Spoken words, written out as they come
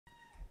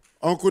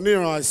Uncle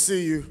Nero, I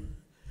see you.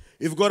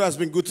 If God has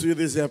been good to you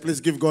this year,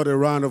 please give God a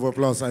round of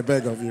applause, I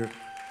beg of you.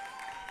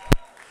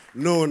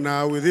 No,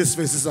 now, with these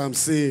faces I'm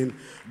seeing,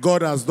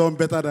 God has done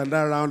better than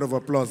that round of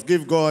applause.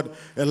 Give God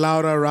a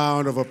louder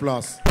round of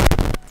applause.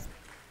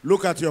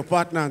 Look at your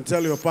partner and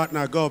tell your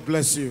partner, God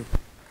bless you.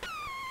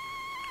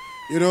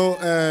 You know,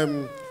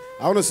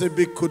 I want to say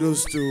big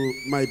kudos to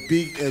my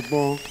big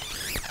Egbon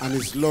and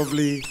his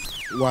lovely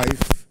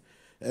wife,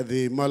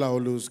 the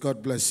Malaolus.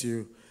 God bless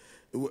you.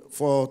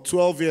 For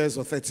 12 years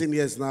or 13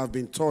 years now, I've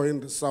been touring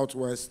the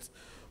southwest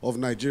of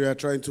Nigeria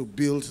trying to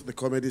build the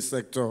comedy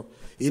sector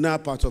in our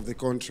part of the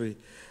country.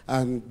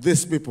 And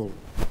these people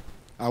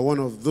are one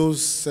of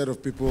those set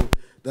of people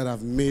that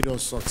have made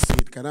us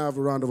succeed. Can I have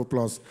a round of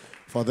applause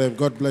for them?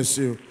 God bless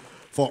you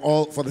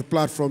for the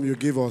platform you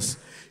give us.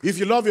 If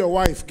you love your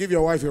wife, give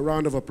your wife a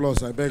round of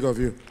applause, I beg of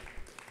you.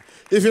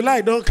 If you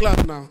like, don't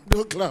clap now.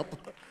 Don't clap.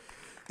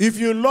 If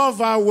you love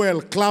her well,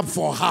 clap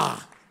for her.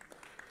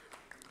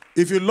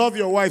 If you love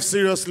your wife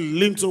seriously,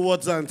 lean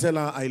towards her and tell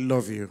her, I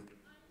love you.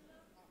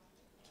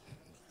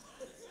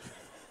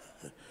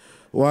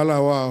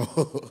 Voila,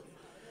 wow.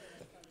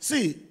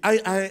 See,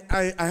 I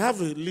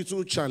have a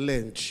little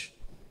challenge,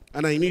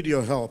 and I need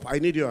your help. I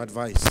need your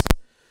advice.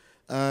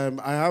 I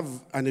have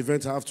an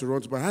event I have to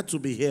run to, but I had to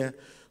be here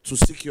to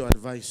seek your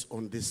advice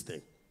on this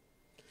thing.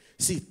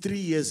 See, 3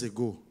 years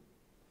ago,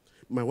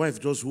 my wife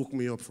just woke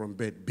me up from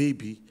bed.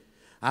 Baby,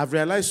 I've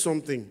realized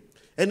something.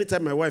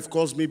 Anytime my wife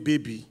calls me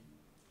baby,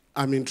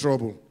 I'm in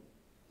trouble.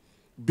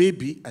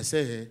 Baby, I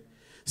say, hey.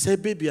 Say,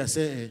 baby, I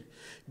say, hey.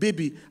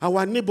 Baby,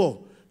 our neighbor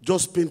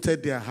just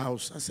painted their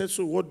house. I said,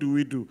 so what do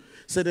we do?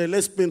 Said, hey,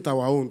 let's paint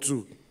our own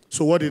too.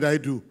 So what did I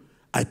do?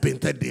 I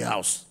painted the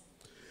house.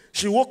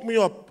 She woke me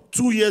up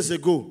 2 years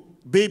ago.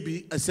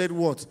 Baby, I said,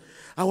 what?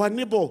 Our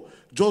neighbor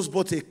just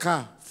bought a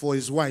car for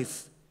his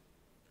wife.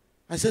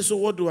 I said, so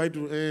what do I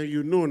do?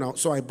 You know now.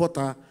 So I bought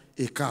her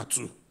a car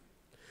too.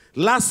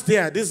 Last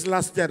year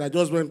that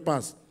just went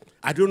past,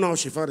 I don't know how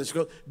she found it. She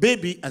goes,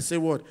 baby, I said,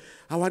 what?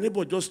 Our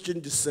neighbor just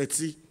changed the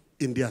settee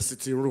in their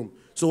sitting room.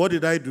 So what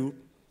did I do?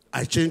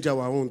 I changed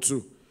our own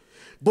too.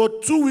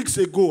 But 2 weeks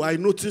ago, I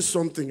noticed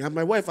something, and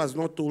my wife has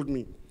not told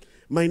me.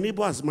 My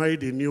neighbor has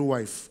married a new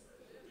wife.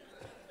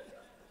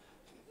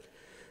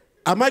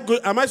 Am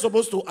I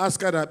supposed to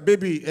ask her that,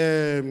 baby,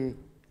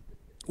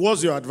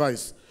 what's your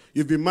advice?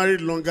 You've been married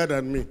longer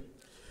than me.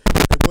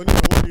 What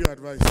do you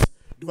advise?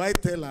 Do I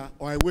tell her,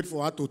 or I wait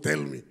for her to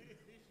tell me?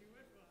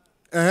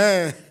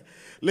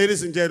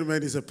 Ladies and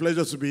gentlemen, it's a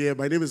pleasure to be here.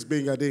 My name is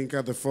Gbenga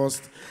Adeyinka the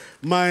first.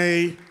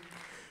 My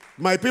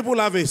people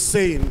have a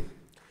saying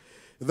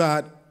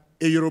that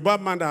a Yoruba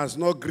man that has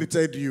not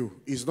greeted you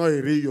is not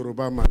a real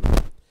Yoruba man.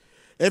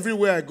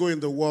 Everywhere I go in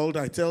the world,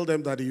 I tell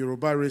them that the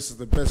Yoruba race is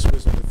the best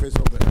race on the face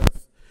of the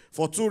earth.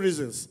 For 2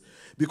 reasons.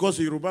 Because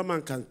a Yoruba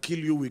man can kill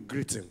you with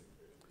greeting.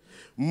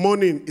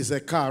 Morning is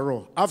a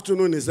car.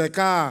 Afternoon is a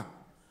car.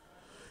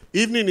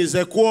 Evening is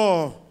a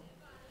quarrel.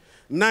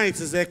 Night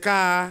is a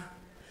car.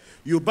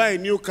 You buy a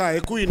new car,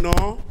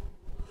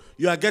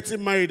 you are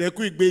getting married,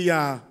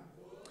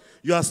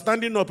 you are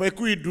standing up,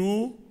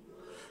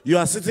 you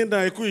are sitting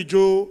down,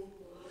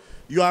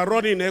 you are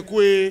running,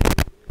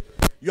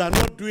 you are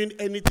not doing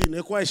anything.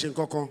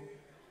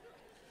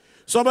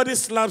 Somebody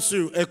slaps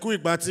you,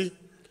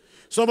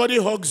 somebody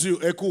hugs you,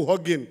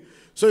 hugging.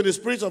 So in the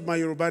spirit of my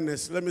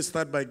Yorubaness, let me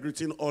start by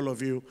greeting all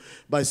of you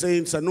by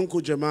saying,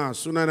 Sanunku Jema,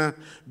 Sunana,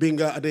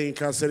 Gbenga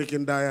Adeyinka,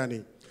 Serikin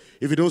Dayani.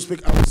 If you don't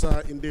speak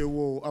Hausa,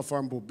 Indewo,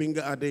 Afambo,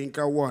 Gbenga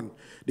Adeyinka 1,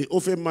 the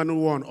Ofe Manu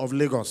 1 of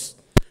Lagos,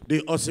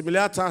 the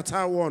Osimilia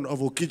Tata 1 of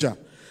Okija,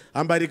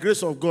 and by the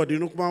grace of God, the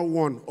Nukma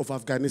 1 of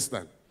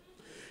Afghanistan.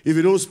 If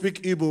you don't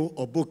speak Igbo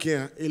or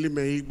Bokia,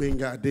 Elimei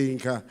Gbenga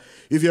Adeyinka.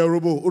 If you are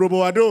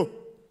Urobo Ado,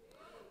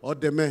 or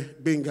Deme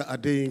Gbenga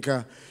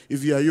Adeyinka.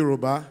 If you are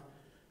Yoruba,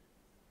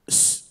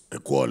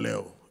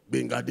 Ekwoleo,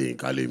 Gbenga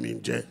Adeyinka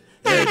Leminje,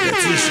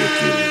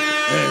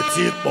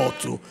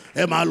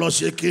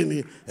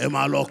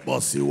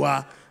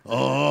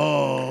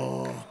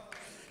 Oh.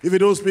 If you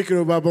don't speak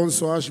Yoruba,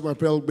 bonsoir, je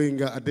m'appelle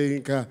Gbenga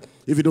Adeyinka.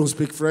 If you don't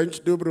speak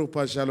French, dobro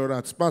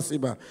pashalorat,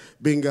 spasiba,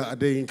 Gbenga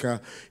Adeyinka.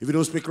 If you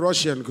don't speak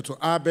Russian, go to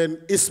Aben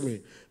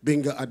Ismi,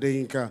 Gbenga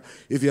Adeyinka.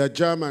 If you are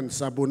German,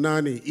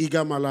 Sabunani,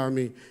 Iga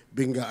Malami,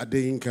 Gbenga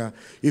Adeyinka.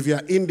 If you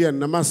are Indian,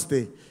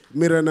 Namaste,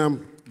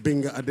 Miranam,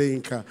 Gbenga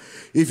Adeyinka.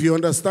 If you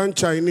understand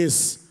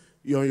Chinese,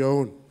 you're on your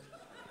own.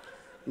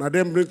 Now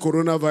them bring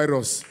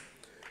coronavirus.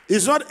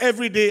 It's not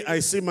every day I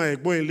see my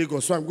Egbo in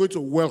Lagos, so I'm going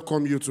to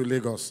welcome you to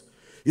Lagos.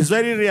 It's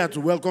very rare to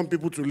welcome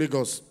people to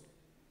Lagos.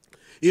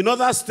 In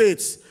other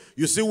states,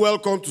 you see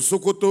welcome to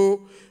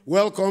Sokoto,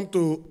 welcome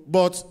to,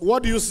 but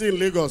what do you see in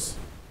Lagos?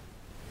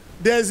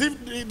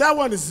 That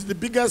one is the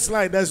biggest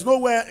slide. There's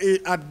nowhere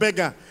at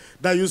Bega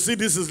that you see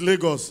this is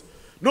Lagos.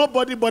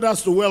 Nobody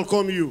bothers to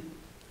welcome you.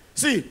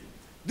 See,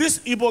 this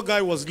Igbo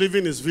guy was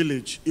leaving his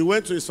village. He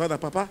went to his father,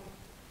 Papa,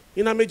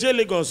 in Ameje,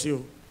 Lagos,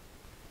 you.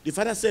 The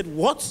father said,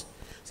 what? He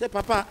said,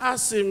 Papa,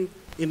 ask him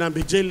in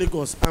Ameje,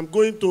 Lagos. I'm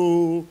going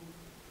to...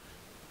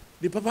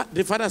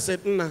 The father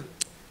said, nah,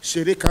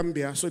 Shere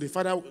Cambia. So the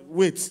father,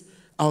 wait,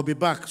 I'll be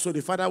back. So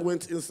the father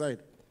went inside.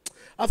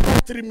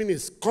 After 3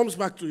 minutes, comes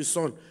back to his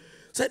son.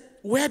 Said,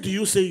 where do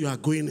you say you are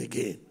going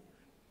again?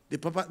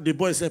 The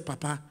boy said,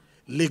 Papa,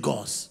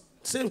 Lagos.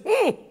 Say,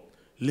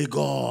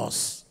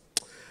 Lagos.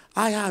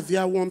 I have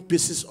here one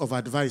piece of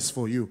advice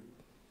for you.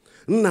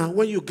 Now,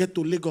 when you get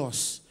to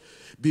Lagos,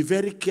 be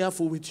very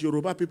careful with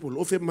Yoruba people,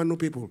 Ofe Manu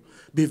people.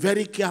 Be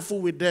very careful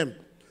with them.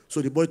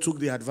 So the boy took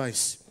the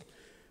advice.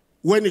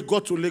 When he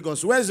got to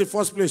Lagos, where's the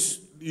first place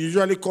you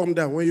usually come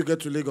down when you get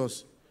to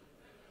Lagos?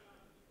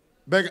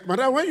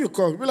 Madam, when you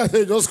come, be like,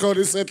 hey, just call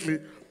recently.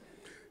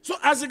 So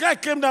as the guy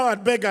came down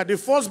at Gbenga, the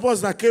first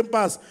bus that came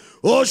past,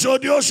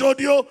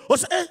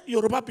 Oshodio, hey,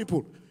 Yoruba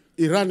people.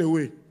 He ran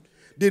away.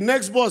 The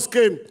next bus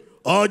came,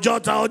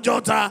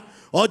 Ojota,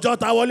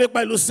 wole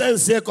pẹ̀lú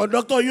sense here,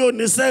 conductor, you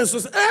need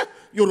sense. Eh,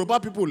 Yoruba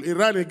people, he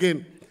ran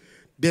again.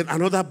 Then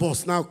another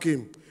bus now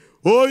came.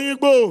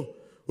 Oyigbo.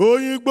 Now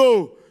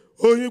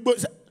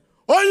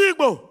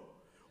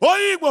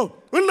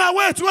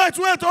wait,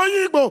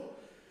 Oyigbo.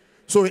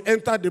 So he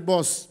entered the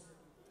bus,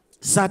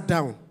 sat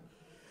down.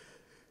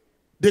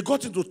 They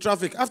got into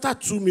traffic. After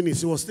 2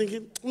 minutes, he was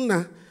thinking,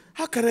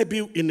 how can I be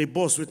in a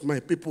bus with my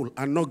people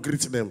and not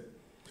greet them?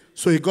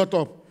 So he got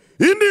up.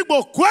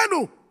 Indigbo,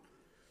 Kwenu.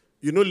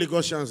 You know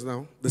Lagosians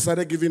now. They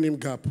started giving him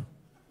gap.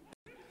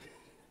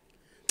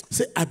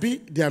 Say, Abi,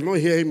 they are not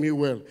hearing me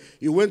well.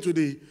 He went to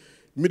the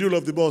middle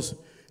of the bus.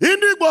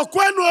 Indigbo,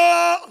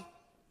 Kwenu.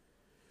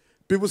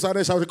 People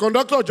started shouting,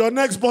 conductor, your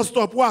next bus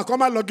stop. Wow,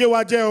 come on, loge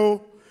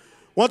waje.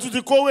 Want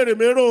to go where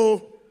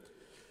remero.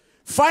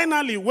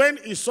 Finally, when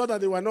he saw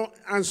that they were not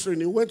answering,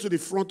 he went to the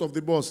front of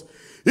the bus.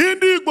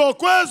 Indigbo,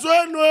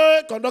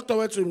 Kwenu. Conductor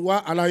went to him.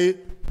 Wa alaye.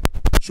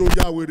 Show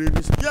ya where it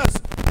is. Yes,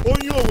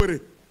 Onyo where.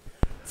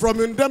 From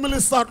Indemili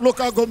South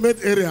local government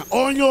area.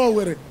 Onyo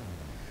where.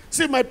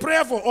 See, my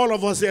prayer for all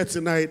of us here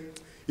tonight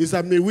is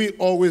that may we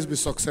always be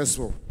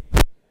successful.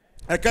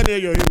 I can hear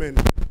your amen.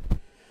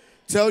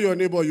 Tell your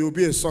neighbor you'll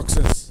be a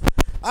success.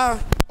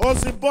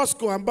 Ozzy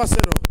Bosco,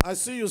 ambassador. I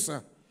see you,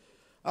 sir.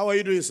 How are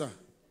you doing, sir?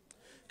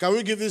 Can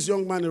we give this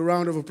young man a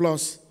round of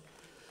applause?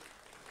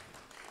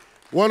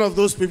 One of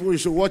those people you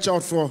should watch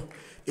out for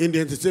in the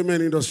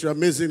entertainment industry.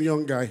 Amazing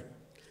young guy.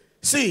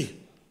 See,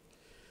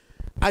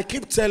 I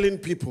keep telling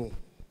people,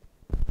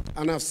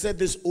 and I've said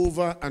this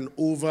over and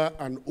over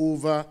and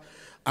over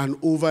and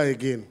over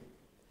again,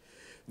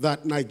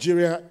 that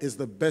Nigeria is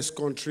the best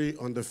country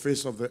on the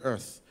face of the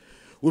earth.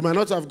 We might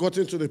not have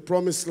gotten to the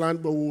promised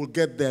land, but we will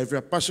get there. If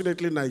you're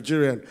passionately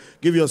Nigerian,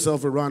 give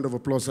yourself a round of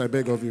applause, I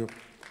beg of you.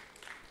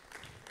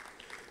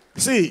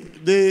 See,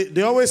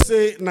 they always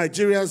say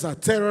Nigerians are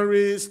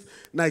terrorists.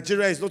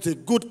 Nigeria is not a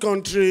good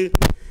country.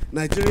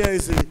 Nigeria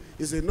is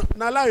a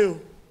Nalayo.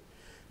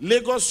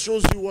 Lagos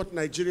shows you what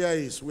Nigeria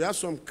is. We have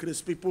some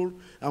Chris people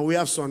and we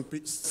have some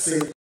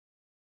sing.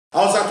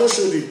 I was at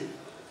Oshodi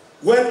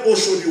when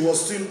Oshodi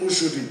was still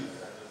Oshodi.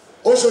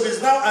 Oshodi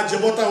is now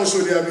Ajebota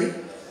Oshodi, Abi.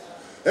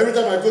 Every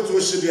time I go to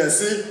Oshodi,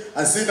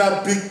 I see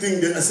that big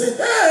thing there. I say,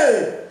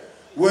 hey!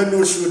 When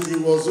Oshodi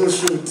was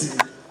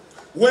Oshodi.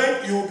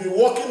 When you will be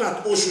walking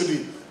at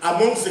Oshodi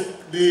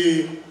amongst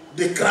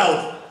the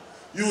crowd,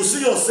 you will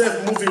see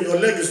yourself moving, your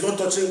leg is not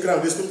touching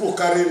ground. There's people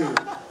carrying you.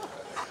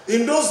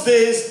 In those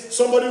days,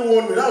 somebody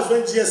warned me. That was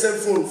when GSM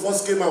phone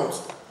first came out.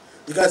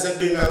 The guy said,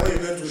 when you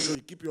get to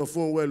Oshodi, keep your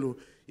phone well.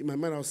 In my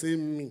mind, I was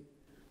saying,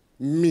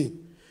 me.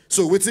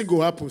 So waiting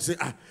go happen. Say,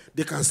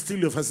 they can steal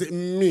your phone. I say,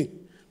 me.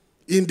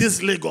 In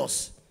this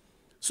Lagos.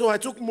 So I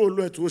took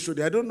Molue to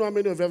Oshodi. I don't know how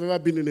many of you have ever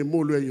been in a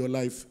Molue in your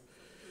life.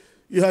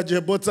 You had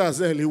Jebota as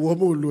well,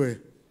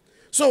 Molue.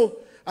 So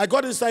I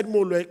got inside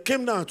Molue,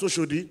 came down to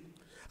Oshodi,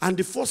 and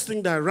the first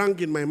thing that rang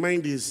in my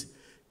mind is,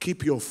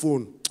 keep your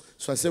phone.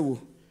 So I said,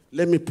 well,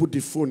 let me put the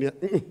phone here.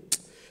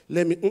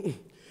 Let me.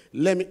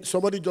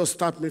 Somebody just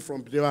stopped me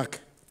from the back.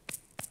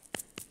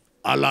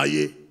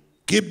 Alaye,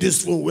 keep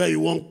this phone where you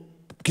want.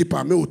 Keep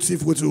a mail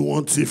thief what you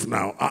want thief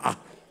now.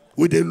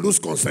 We dey lose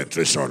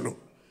concentration.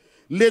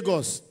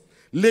 Lagos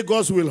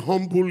will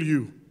humble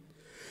you.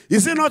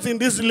 Is it not in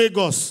this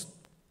Lagos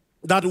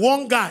that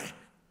one guy,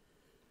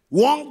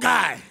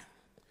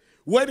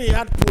 when he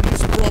had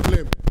police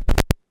problem,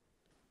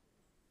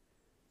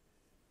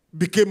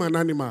 became an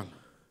animal?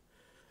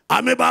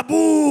 I'm a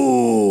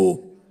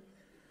babu.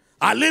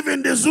 I live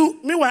in the zoo.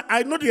 Meanwhile,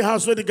 I know the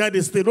house where the guy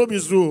they stay. No be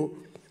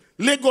zoo.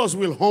 Lagos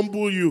will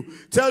humble you.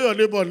 Tell your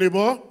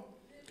neighbor,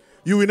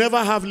 you will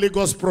never have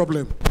Lagos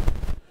problem.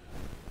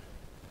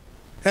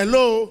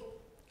 Hello?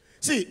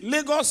 See,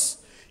 Lagos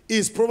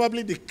is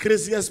probably the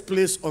craziest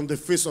place on the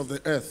face of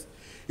the earth.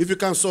 If you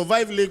can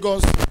survive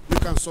Lagos, you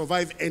can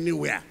survive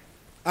anywhere.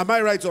 Am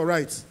I right or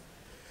right?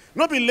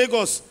 Not be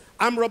Lagos,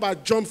 armed robber,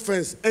 jump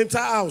fence, enter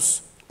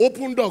house,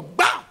 open door,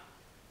 bah!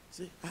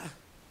 Say,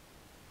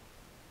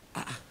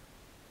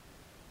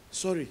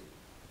 sorry.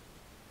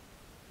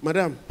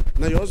 Madam,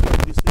 now your husband,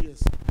 they say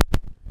yes.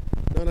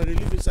 Now they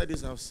live inside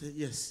this house, say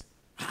yes.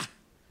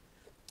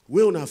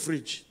 We on our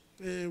fridge.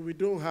 We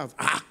don't have.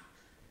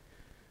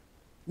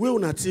 We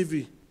on our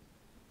TV.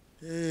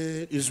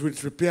 Is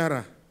with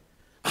repairer.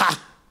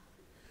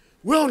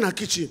 We're on our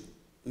kitchen.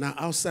 Now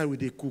outside we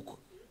they cook.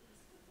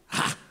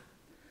 Ha!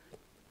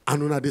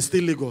 And when they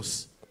stay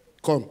Lagos.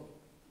 Come.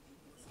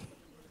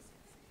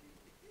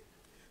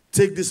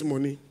 Take this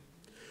money.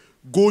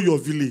 Go your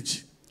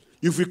village.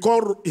 If we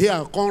come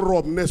here, come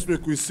rob next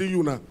week, we see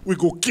you now. We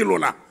go kill you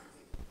now.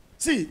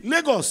 See,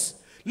 Lagos.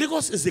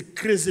 Lagos is a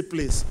crazy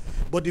place.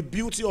 But the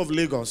beauty of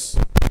Lagos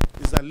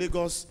is that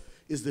Lagos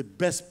is the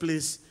best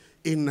place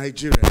in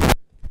Nigeria.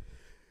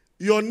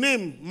 Your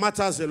name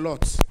matters a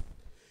lot.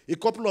 A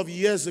couple of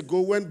years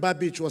ago, when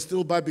VIbez was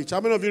still VIbez, how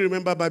many of you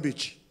remember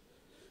VIbez?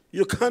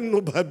 You can't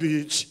know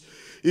VIbez.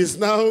 It's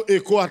now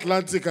Eco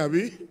Atlantic,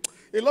 Abi.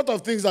 A lot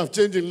of things have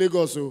changed in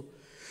Lagos. So.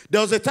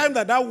 There was a time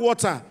that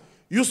water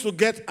used to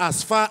get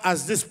as far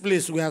as this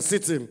place we are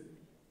sitting.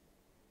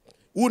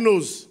 Who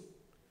knows?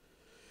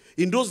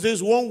 In those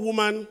days, one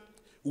woman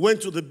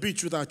went to the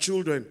beach with her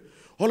children.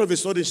 All of a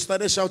sudden, she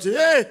started shouting,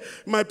 "Hey,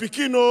 my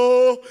pikin,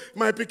 oh,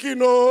 my pikin,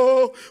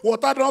 oh,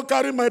 water don't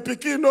carry my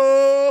pikin,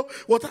 oh,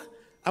 water."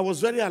 I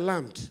was very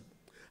alarmed.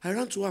 I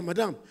ran to her,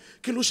 "Madam,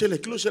 kilo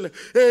shele, kilo shele.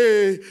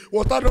 Hey,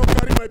 water don't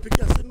carry my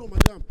pikin." I said, "No,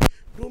 madam,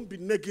 don't be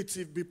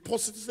negative, be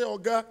positive." Say,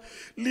 "Oga,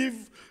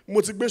 leave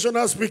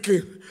motivational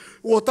speaking.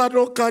 Water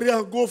don't carry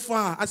and go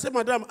far." I said,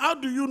 "Madam, how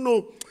do you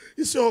know?"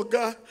 He said,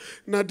 "Oga,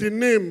 na the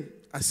name."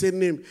 I say,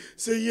 "Name."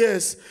 Say,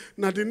 "Yes,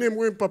 now the name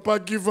when Papa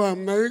give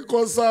him. Now he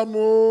calls him."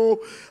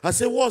 I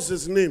say, "What's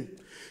his name?"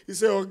 He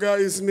said, "Oga,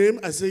 his name."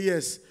 I say,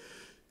 "Yes."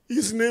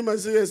 His name, I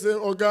say, "Yes."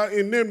 "Oga,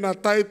 his name na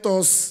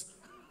Titus."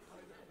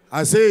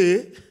 I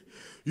say,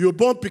 "You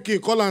born Pikin,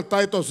 call him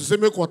Titus. You say,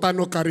 make water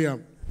no carry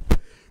him.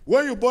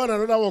 When you born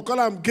another one, call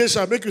him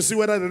Geisha, make you see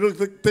whether they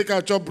don't take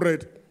out your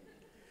bread."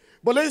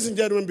 But ladies and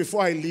gentlemen,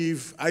 before I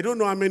leave, I don't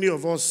know how many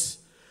of us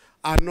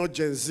are not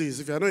Gen Zs.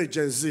 If you're not a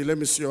Gen Z, let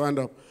me see your hand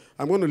up.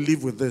 I'm going to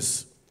leave with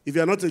this. If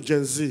you're not a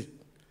Gen Z,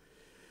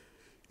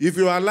 if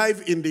you are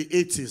alive in the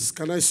 80s,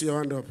 can I see your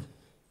hand up?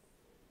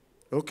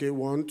 Okay,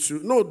 1, 2.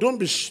 No, don't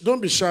be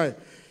shy.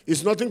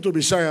 It's nothing to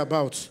be shy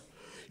about.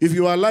 If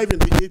you are alive in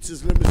the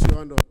 80s, let me see your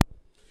hand up.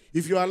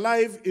 If you are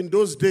alive in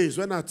those days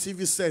when our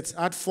TV sets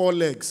had 4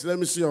 legs, let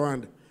me see your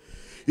hand.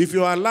 If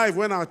you are alive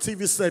when our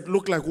TV set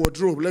looked like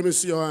wardrobe, let me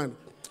see your hand.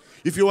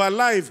 If you are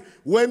alive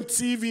when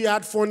TV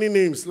had funny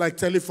names like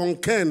Telephone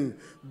Ken,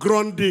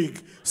 Grundig,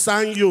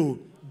 Sanyo,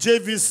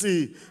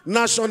 JVC,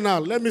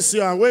 National, let me see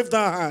your hand. Wave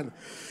that hand.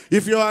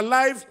 If you are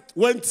alive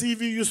when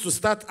TV used to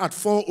start at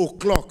 4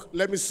 o'clock,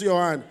 let me see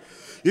your hand.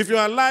 If you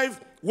are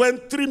alive when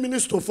 3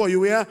 minutes to 4,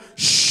 you hear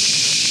shh.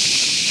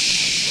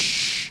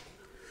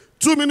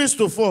 2 minutes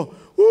to 4,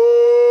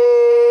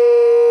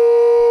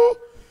 ooh.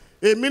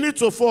 1 minute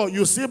to 4,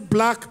 you see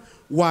black,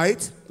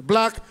 white,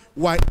 black,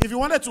 white. If you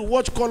wanted to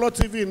watch color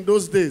TV in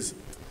those days,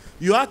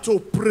 you had to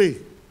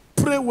pray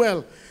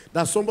well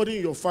that somebody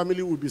in your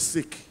family will be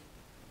sick.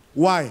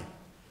 Why?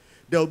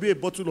 There will be a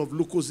bottle of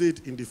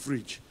Lucozade in the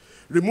fridge.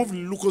 Remove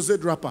the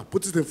Lucozade wrapper,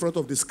 put it in front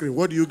of the screen.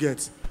 What do you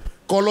get?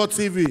 Color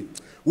TV.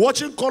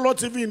 Watching color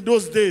TV in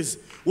those days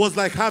was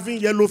like having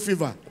yellow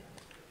fever.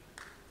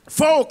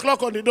 4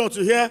 o'clock on the door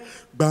to hear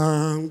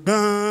bang,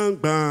 bang,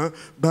 bang,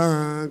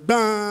 bang,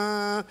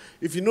 bang.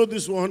 If you know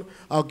this one,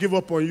 I'll give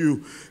up on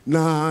you.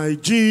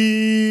 Nigeria,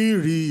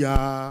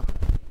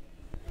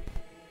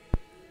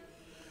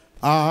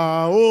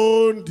 our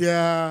own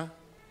dear.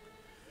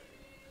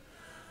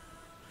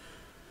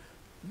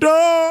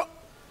 Do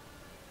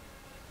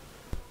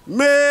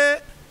me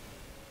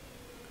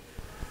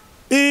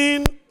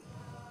in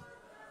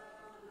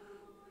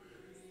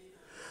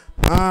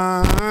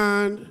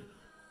and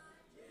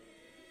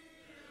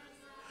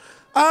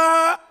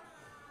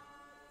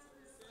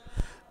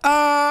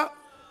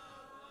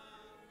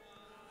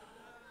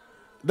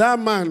that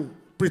man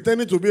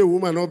pretending to be a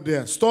woman up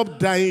there, stop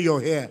dyeing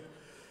your hair.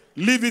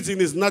 Leave it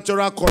in its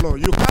natural color.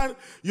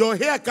 Your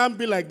hair can't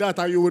be like that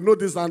and you will know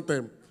this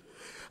anthem.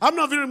 How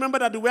many of you remember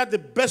that we had the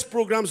best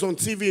programs on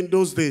TV in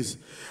those days?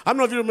 How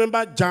many of you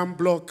remember Jam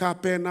Block,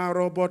 Capena,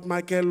 Robert,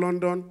 Michael,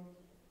 London?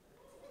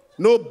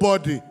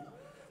 Nobody.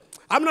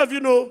 How many of you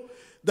know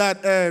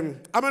that,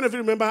 how many of you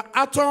remember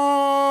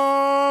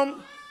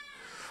Atom?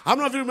 How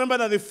many of you remember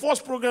that the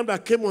first program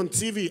that came on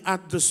TV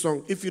had this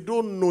song? If you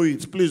don't know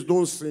it, please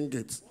don't sing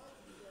it.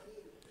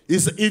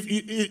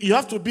 You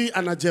have to be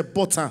an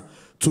Ajebota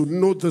to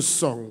know this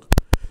song.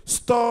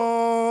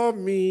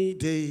 Stormy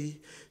day,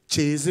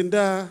 chasing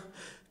the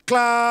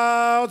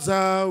clouds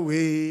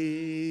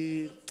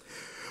away,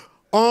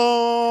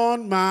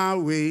 on my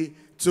way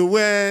to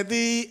where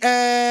the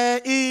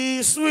air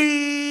is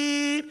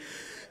sweet.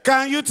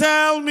 Can you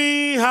tell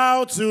me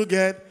how to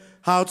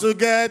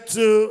get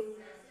to?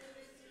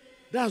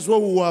 That's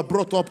what we were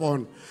brought up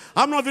on.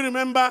 How many of you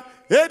remember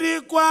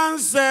Eddie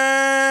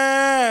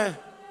Kwanse?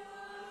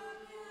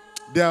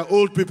 There are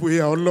old people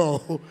here, oh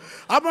Lord.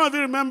 How many of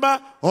you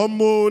remember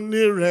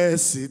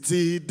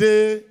Omoniresi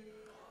Day?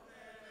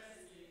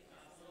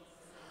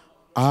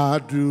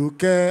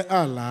 Aduke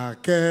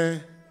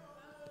Alake.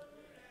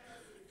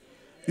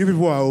 You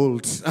people are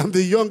old. I'm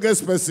the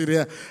youngest person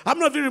here. How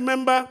many of you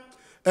remember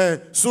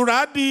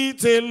Suradi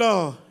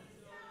Taylor?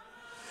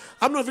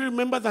 How many of you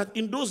remember that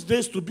in those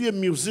days to be a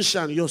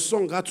musician, your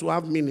song had to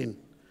have meaning?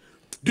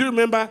 Do you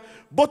remember?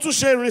 Botu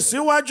sharing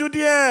síwájú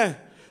díẹ̀,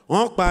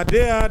 wọ́n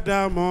pàdé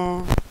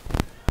Ádámọ̀.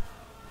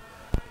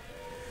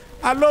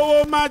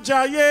 Alówó má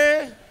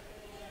jayé,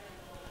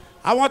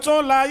 àwọn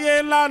tó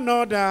láyé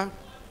lánàá dà.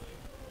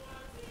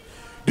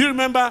 Do you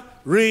remember?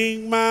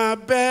 Ring my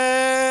bell.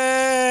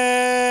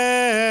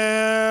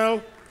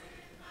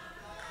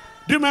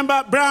 Do you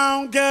remember?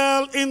 Brown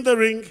girl in the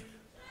ring.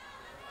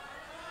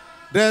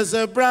 There's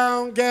a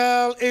brown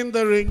girl in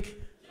the ring.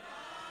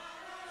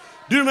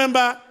 Do you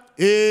remember?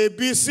 A,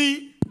 B,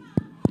 C.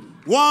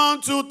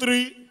 1, 2,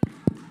 3.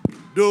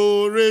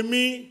 Do, re,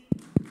 mi.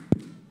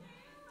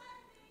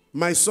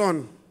 My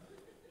son,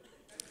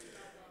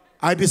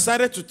 I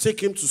decided to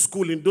take him to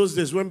school in those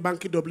days when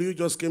Banky W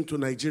just came to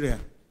Nigeria.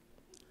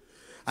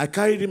 I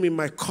carried him in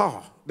my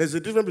car. There's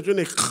a difference between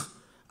a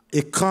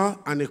car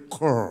and a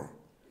car.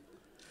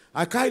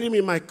 I carried him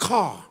in my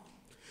car.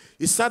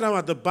 He sat down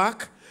at the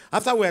back.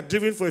 After we had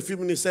driven for a few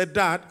minutes, he said,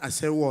 Dad. I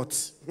said,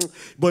 what?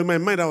 But in my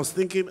mind, I was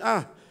thinking,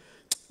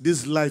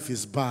 this life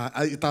is bad.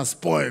 It has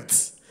spoiled.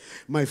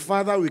 My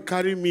father will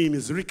carry me in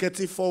his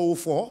rickety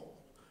 404.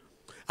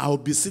 I will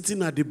be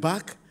sitting at the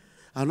back,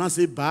 and I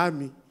say, buy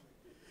me.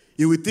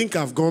 He will think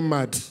I've gone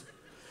mad.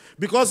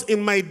 Because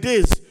in my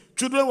days,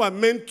 children were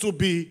meant to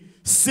be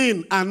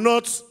seen and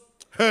not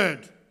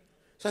heard.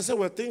 So I said,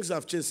 well, things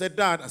have changed. He said,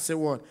 Dad. I said,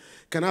 what?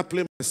 Can I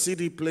play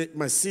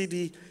my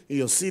CD in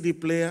your CD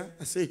player?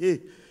 I said,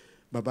 hey,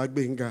 Baba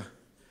Gbenga,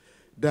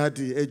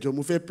 Daddy, ejo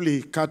mo fẹ́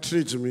play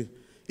cartridge me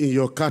in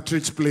your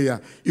cartridge player.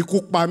 You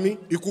cook by me,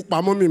 you cook by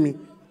mommy.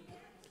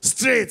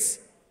 Straight.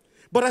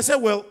 But I said,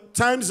 well,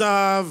 times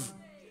have.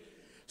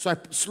 So I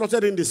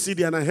slotted in the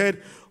CD and I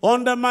heard,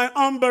 under my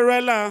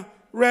umbrella,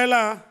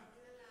 rella.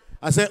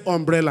 I said,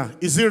 umbrella.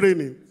 Is it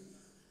raining?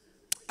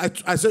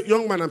 I said,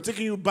 young man, I'm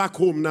taking you back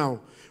home now.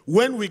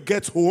 When we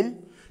get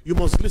home, you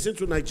must listen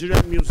to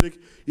Nigerian music.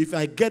 If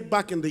I get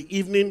back in the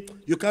evening,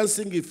 you can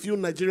sing a few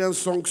Nigerian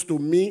songs to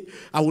me.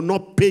 I will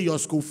not pay your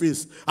school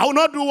fees. I will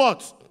not do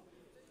what?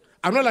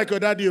 I'm not like your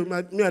daddy.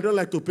 Me, I don't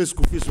like to pay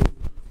school fees.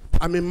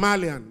 I'm a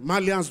Malian.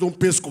 Malians don't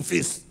pay school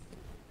fees.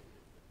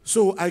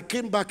 So I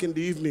came back in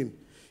the evening.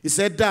 He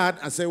said, Dad.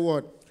 I said,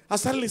 what? I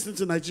started listening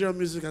to Nigerian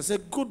music. I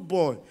said, good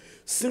boy.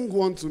 Sing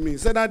one to me. He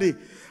said, Daddy,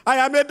 I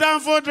am a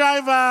danfo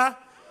driver.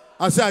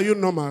 I said, are you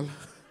normal?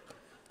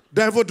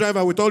 Danfo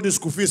driver with all the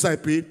school fees I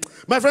pay.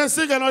 My friend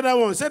sing another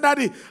one. He said,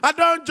 Daddy, I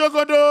don't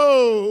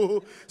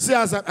jogodo. See,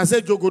 I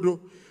said, jogodo.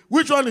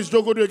 Which one is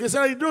jogodo? He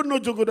said, you don't know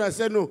jogodo. I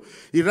said, no.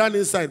 He ran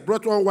inside,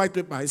 brought one white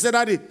paper. He said,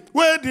 Daddy,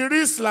 where the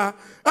Risla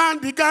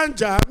and the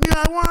ganja? Me,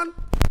 I want.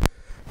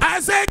 I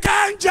said,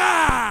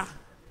 ganja.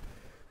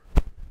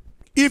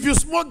 If you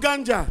smoke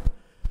ganja,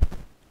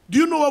 do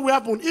you know what will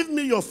happen? If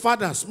me, your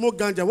father, smoke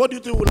ganja, what do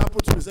you think will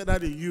happen to me? He said,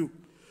 Daddy, you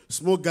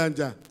smoke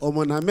ganja.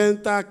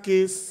 Mental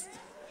case.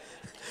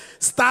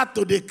 Start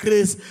to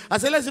decrease. I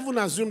said, let's even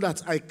assume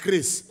that I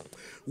crease.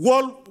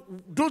 Well,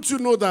 don't you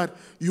know that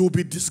you will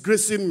be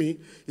disgracing me?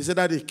 He said,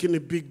 Daddy, can a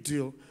big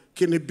deal?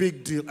 Can a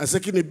big deal? I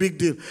said, can a big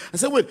deal? I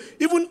said, wait,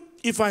 even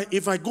if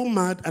I go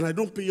mad and I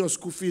don't pay your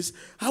school fees,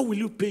 how will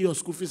you pay your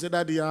school fees? He said,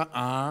 Daddy,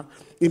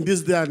 in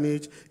this day and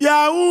age.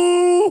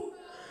 Yahoo!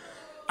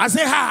 I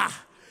said,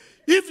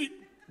 if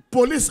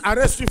police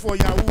arrest you for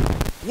Yahoo,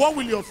 what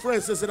will your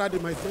friends say? Daddy,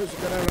 my friends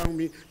gather around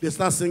me, they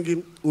start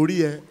singing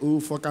Oriye,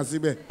 for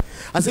Kazibe.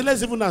 I said,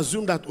 let's even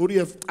assume that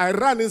Oriye, I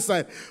ran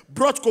inside,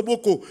 brought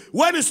Koboko.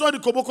 When he saw the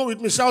Koboko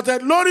with me,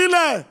 shouted,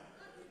 Lorile!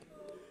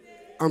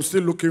 I'm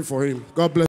still looking for him. God bless.